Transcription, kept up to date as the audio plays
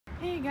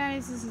Hey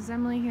guys, this is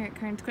Emily here at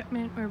Krx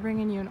Equipment. We're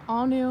bringing you an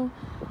all new,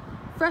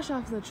 fresh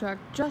off the truck,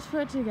 just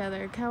put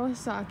together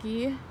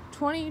Kawasaki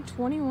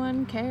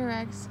 2021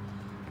 Krx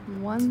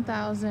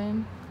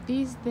 1000.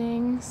 These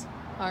things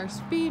are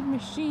speed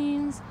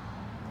machines.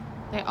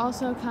 They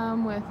also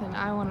come with an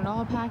I Want It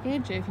All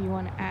package if you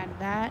want to add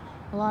that.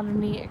 A lot of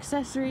neat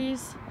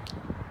accessories.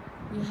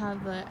 You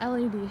have the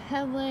LED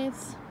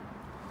headlights,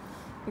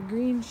 the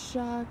green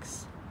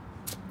shocks,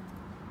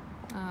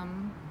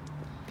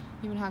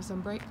 even have some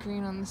bright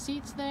green on the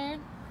seats there.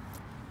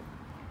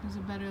 There's a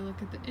better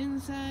look at the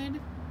inside.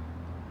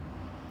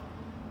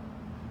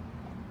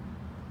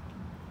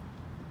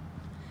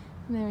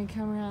 And then we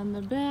come around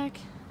the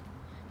back.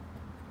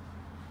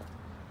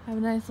 Have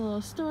a nice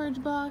little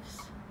storage box.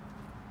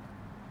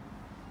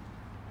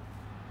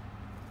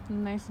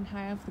 And nice and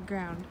high off the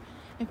ground.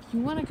 If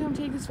you want to come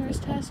take this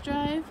first test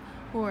drive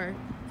or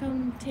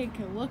come take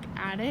a look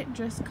at it,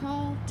 just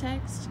call,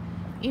 text,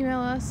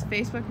 email us,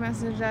 Facebook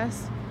message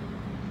us,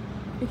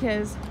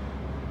 because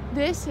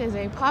this is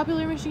a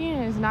popular machine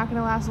and it's not going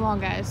to last long,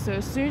 guys. So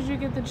as soon as you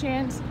get the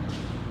chance,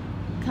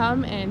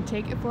 come and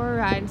take it for a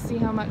ride and see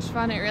how much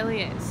fun it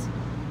really is.